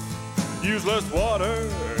stuff, use less water,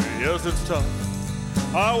 yes it's tough.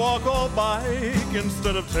 I walk or bike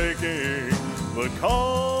instead of taking the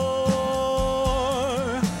car.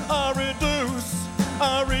 I reduce,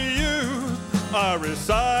 I reuse, I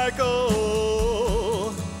recycle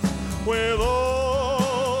with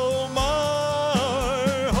all my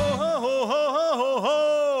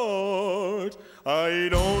heart. I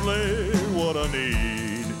eat only what I need.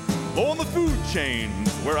 On the food chains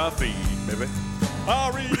where I feed, baby. I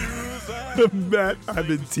reuse Matt, I'm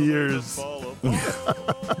in tears. I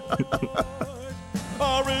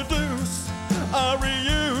reduce, I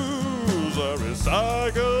reuse, I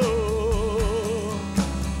recycle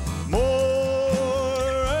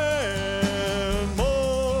more and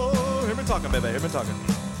more. Hear me talking, baby, hear me talking.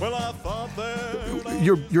 Well, I thought that...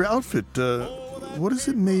 Your outfit, what is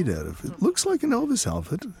it made out of? It looks like an Elvis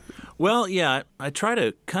outfit. Well, yeah, I try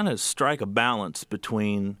to kind of strike a balance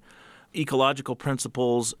between ecological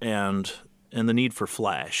principles and the need for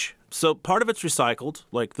flash. So part of it's recycled,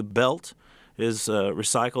 like the belt is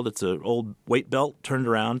recycled. It's an old weight belt turned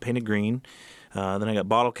around, painted green. Then I got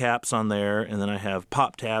bottle caps on there, and then I have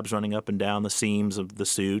pop tabs running up and down the seams of the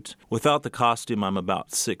suit. Without the costume, I'm about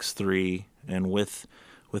 6'3", and with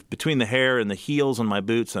between the hair and the heels on my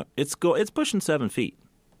boots, it's pushing 7 feet.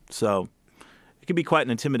 So it can be quite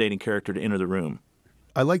an intimidating character to enter the room.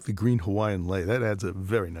 I like the green Hawaiian lei. That adds a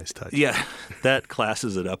very nice touch. Yeah, that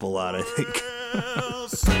classes it up a lot, I think. Well,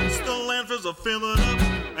 since the landfills are filling up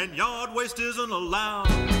and yard waste isn't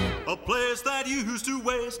allowed, a place that used to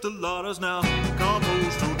waste a lot is now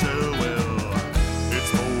Compost Hotel. Well,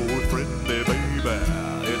 it's more friendly, baby.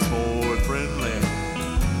 It's more friendly.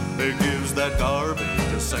 It gives that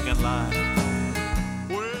garbage a second life.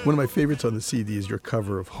 One of my favorites on the CD is your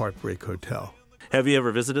cover of Heartbreak Hotel. Have you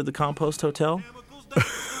ever visited the Compost Hotel?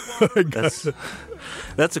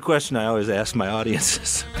 That's a question I always ask my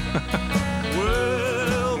audiences.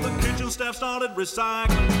 Well, the kitchen staff started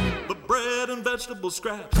recycling the bread and vegetable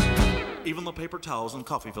scraps. Even the paper towels and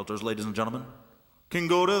coffee filters, ladies and gentlemen, can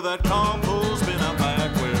go to that compost bin out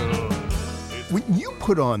back. Well, when you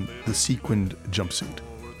put on the sequined jumpsuit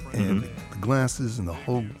and the glasses and the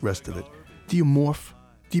whole rest of it, do you morph?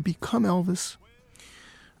 Do you become Elvis?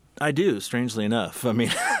 I do, strangely enough. I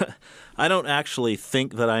mean, I don't actually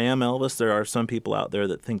think that I am Elvis. There are some people out there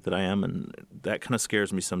that think that I am, and that kind of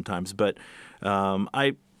scares me sometimes. But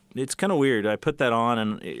it's kind of weird. I put that on,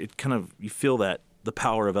 and it kind of, you feel that the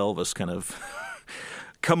power of Elvis kind of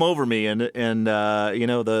come over me, and you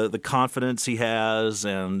know, the confidence he has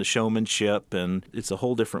and the showmanship, and it's a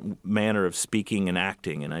whole different manner of speaking and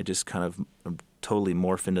acting, and I just kind of totally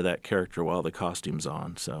morph into that character while the costume's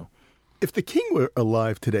on. So, if the king were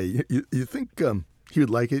alive today, you think he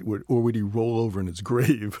would like it, or would he roll over in his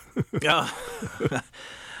grave?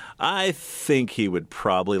 I think he would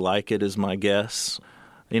probably like it, is my guess.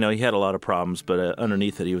 You know, he had a lot of problems, but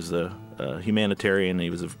underneath it, he was a humanitarian.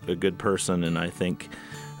 He was a good person, and I think,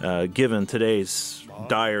 given today's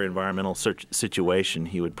dire environmental situation,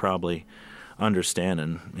 he would probably understand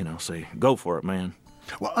and, you know, say, "Go for it, man."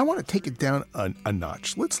 Well, I want to take it down a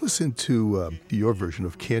notch. Let's listen to your version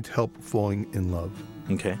of "Can't Help Falling in Love."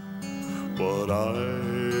 Okay. But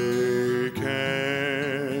I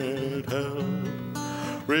can't help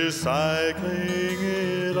recycling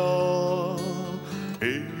it all.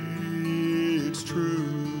 It's true.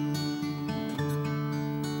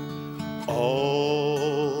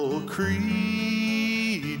 All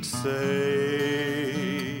creeds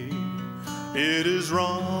say it is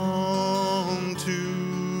wrong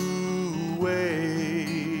to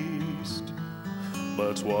waste.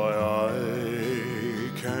 That's why I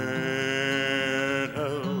can't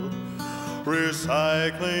help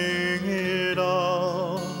recycling it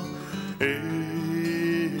all.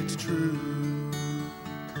 It's true.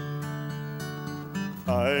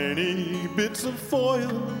 Tiny bits of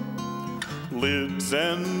foil, lids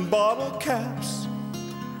and bottle caps,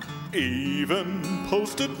 even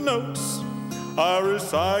Post-it notes. I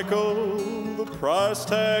recycle the price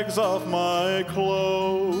tags off my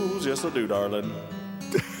clothes. Yes, I do, darling.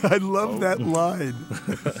 I love that line.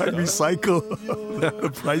 I recycle the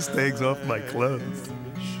price tags off my clothes.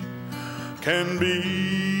 Can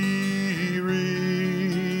be reused.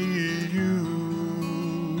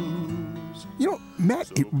 You know,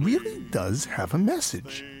 Matt, it really does have a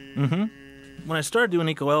message. Mm-hmm. When I started doing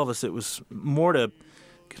Eco Elvis, it was more to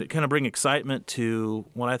kind of bring excitement to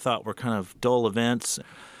what I thought were kind of dull events. It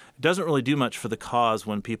doesn't really do much for the cause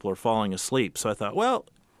when people are falling asleep. So I thought, well,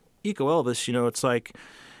 Eco Elvis, you know, it's like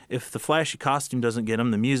if the flashy costume doesn't get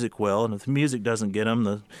them, the music will, and if the music doesn't get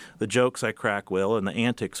them, the jokes I crack will, and the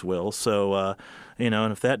antics will. So,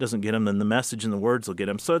 and if that doesn't get them, then the message and the words will get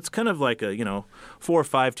them. So it's kind of like a 4 or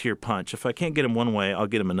 5 tier punch. If I can't get them one way, I'll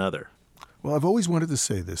get them another. Well, I've always wanted to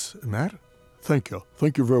say this, Matt. Thank you.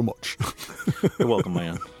 Thank you very much. You're welcome,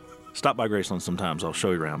 man. Stop by Graceland sometimes. I'll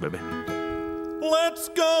show you around, baby. Let's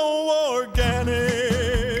go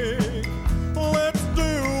organic. Let's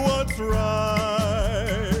do what's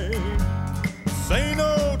right. Say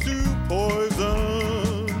no to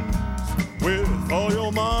poisons with all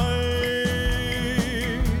your might.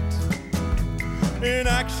 In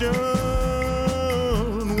action,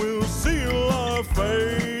 we'll seal our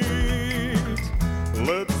fate.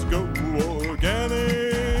 Let's go organic.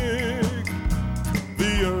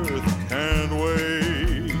 The earth can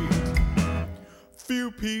wait.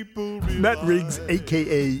 Few people Matt Riggs,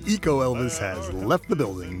 a.k.a. Eco Elvis, has left the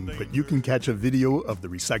building, but you can catch a video of the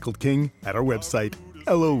Recycled King at our website,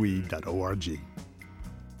 loe.org.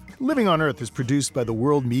 Living on Earth is produced by the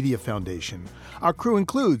World Media Foundation. Our crew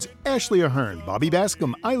includes Ashley Ahern, Bobby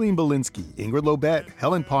Bascom, Eileen Belinsky, Ingrid Lobet,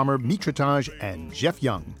 Helen Palmer, Mitra Taj, and Jeff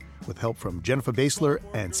Young, with help from Jennifer Basler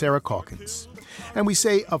and Sarah Calkins. And we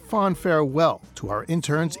say a fond farewell to our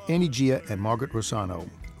interns Annie Gia and Margaret Rosano,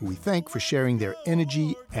 who we thank for sharing their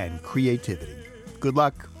energy and creativity. Good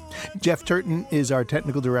luck. Jeff Turton is our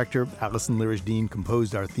technical director. Allison Lirish-Dean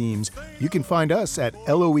composed our themes. You can find us at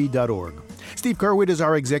loe.org. Steve Kerwood is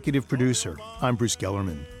our executive producer. I'm Bruce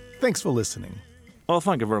Gellerman. Thanks for listening. Well,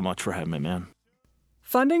 thank you very much for having me, man.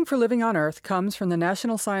 Funding for Living on Earth comes from the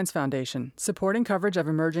National Science Foundation, supporting coverage of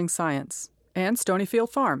emerging science, and Stonyfield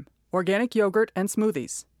Farm, organic yogurt and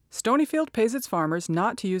smoothies. Stonyfield pays its farmers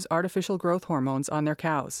not to use artificial growth hormones on their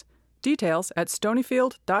cows. Details at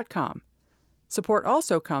stonyfield.com. Support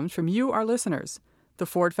also comes from you, our listeners, the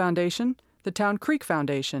Ford Foundation, the Town Creek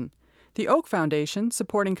Foundation, the Oak Foundation,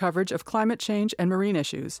 supporting coverage of climate change and marine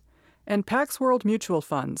issues, and Pax World Mutual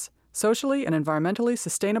Funds, socially and environmentally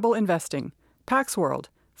sustainable investing. Pax World,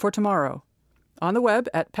 for tomorrow. On the web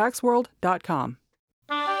at paxworld.com.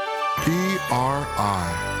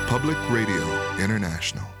 PRI, Public Radio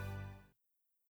International.